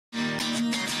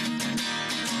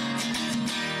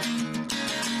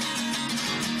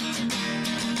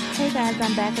Hey guys,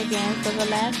 I'm back again. So the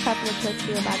last couple of clips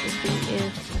you're about to see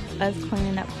is us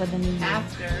cleaning up for the new year.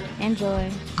 Enjoy.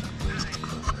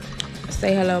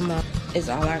 Say hello, Mom. It's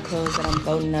all our clothes that I'm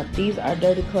folding up. These are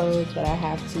dirty clothes, but I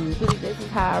have to. This is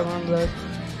how our room looks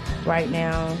right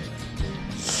now.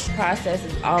 Process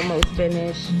is almost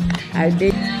finished. I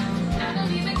did.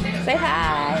 Say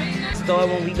hi. Store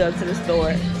when we go to the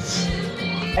store.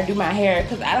 I do my hair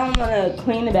because I don't want to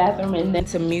clean the bathroom and then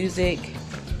to music.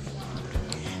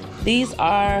 These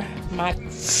are my, and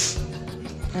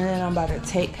then I'm about to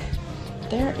take,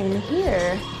 they're in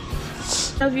here. I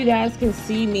don't know if you guys can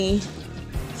see me,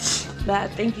 but I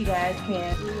think you guys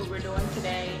can. See what we're doing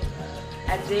today.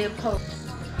 I did post,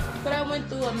 but I went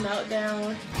through a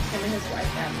meltdown. Him and his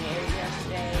wife got married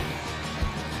yesterday.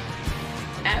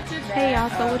 After that, Hey y'all,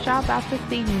 so what y'all about to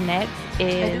see next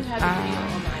is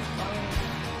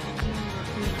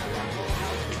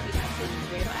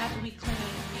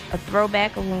a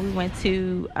throwback of when we went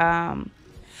to Washington,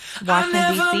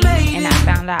 D.C. and I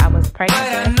found out I was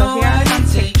pregnant. So here are some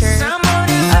pictures of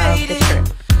the